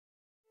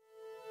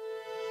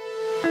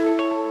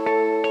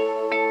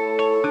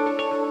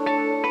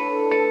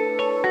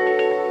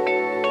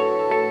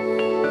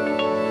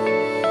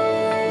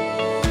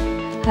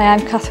Hi,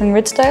 I'm Catherine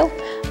Ridsdale.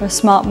 I'm a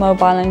smart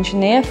mobile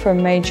engineer for a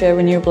major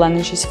renewable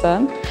energies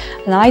firm,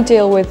 and I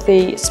deal with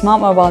the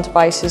smart mobile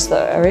devices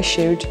that are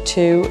issued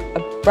to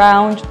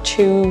around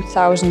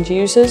 2,000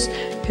 users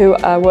who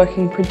are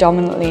working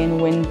predominantly in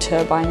wind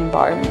turbine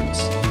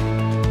environments.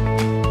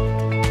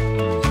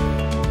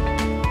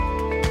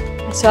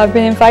 So I've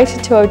been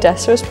invited to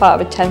Odessa as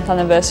part of a 10th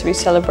anniversary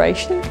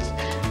celebrations,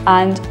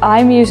 and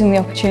I'm using the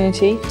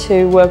opportunity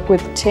to work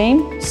with the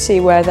team, see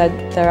where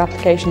their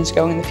application is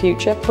going in the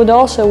future, but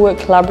also work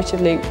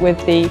collaboratively with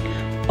the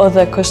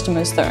other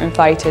customers that are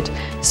invited,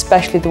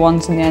 especially the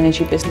ones in the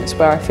energy business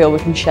where I feel we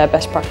can share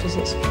best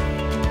practices.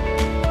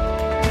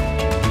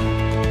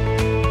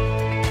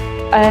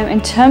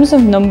 In terms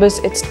of numbers,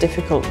 it's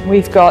difficult.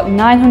 We've got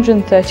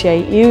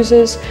 938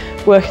 users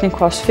working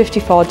across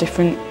 54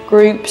 different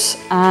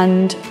groups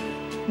and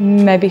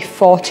maybe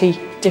 40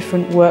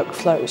 different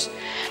workflows.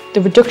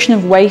 The reduction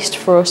of waste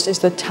for us is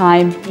the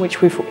time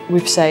which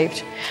we've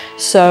saved.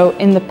 So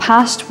in the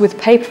past with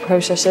paper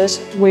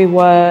processes, we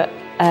were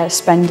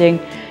spending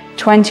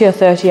 20 or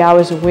 30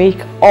 hours a week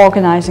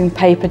organising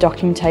paper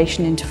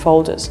documentation into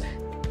folders.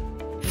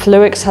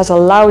 Fluix has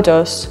allowed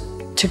us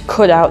to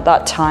cut out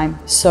that time.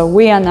 So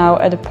we are now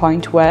at a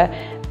point where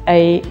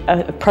a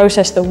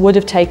process that would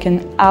have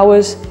taken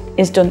hours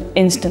is done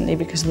instantly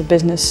because of the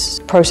business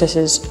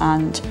processes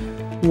and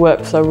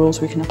workflow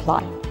rules we can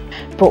apply.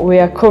 But we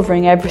are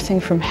covering everything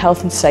from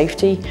health and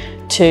safety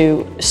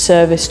to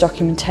service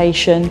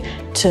documentation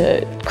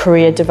to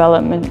career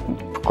development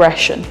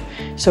progression.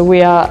 So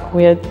we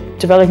are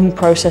developing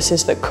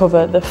processes that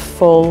cover the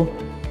full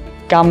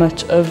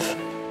gamut of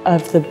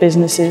the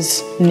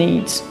business's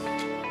needs.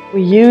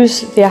 We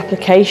use the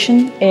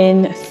application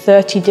in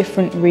 30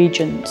 different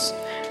regions,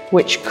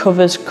 which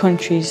covers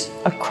countries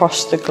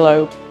across the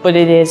globe, but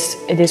it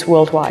is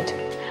worldwide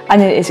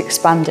and it is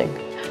expanding.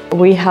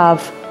 We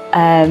have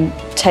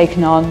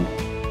taken on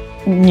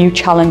new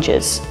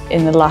challenges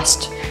in the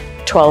last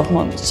 12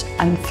 months,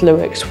 and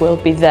Fluix will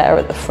be there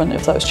at the front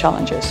of those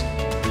challenges.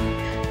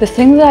 The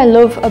thing that I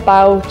love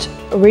about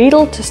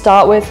Riedel to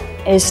start with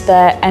is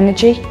their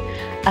energy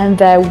and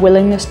their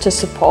willingness to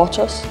support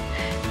us.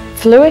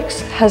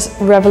 Fluix has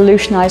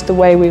revolutionised the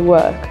way we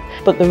work,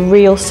 but the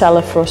real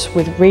seller for us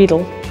with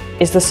Riedel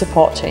is the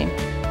support team.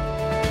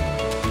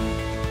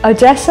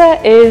 Odessa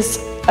is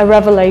a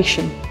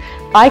revelation.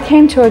 I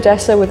came to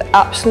Odessa with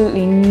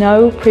absolutely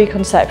no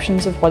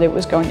preconceptions of what it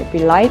was going to be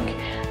like.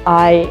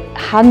 I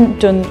hadn't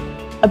done,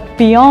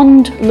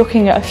 beyond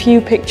looking at a few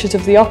pictures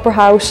of the Opera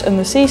House and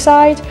the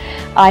seaside,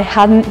 I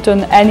hadn't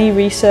done any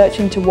research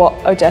into what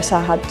Odessa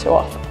had to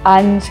offer.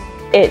 And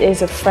it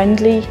is a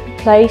friendly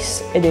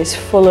place, it is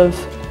full of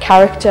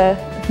character,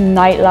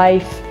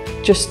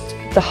 nightlife, just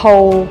the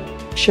whole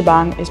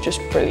shebang is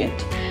just brilliant.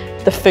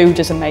 The food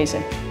is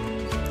amazing.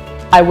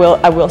 I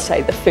will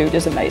say the food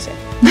is amazing.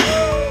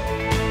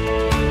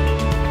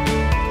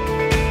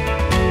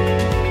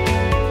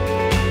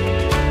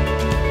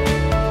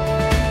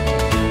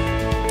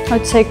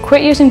 I'd say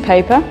quit using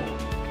paper,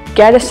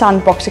 get a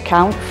sandbox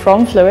account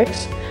from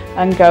Fluix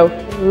and go,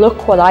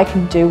 look what I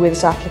can do with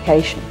this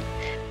application.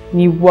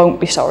 You won't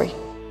be sorry.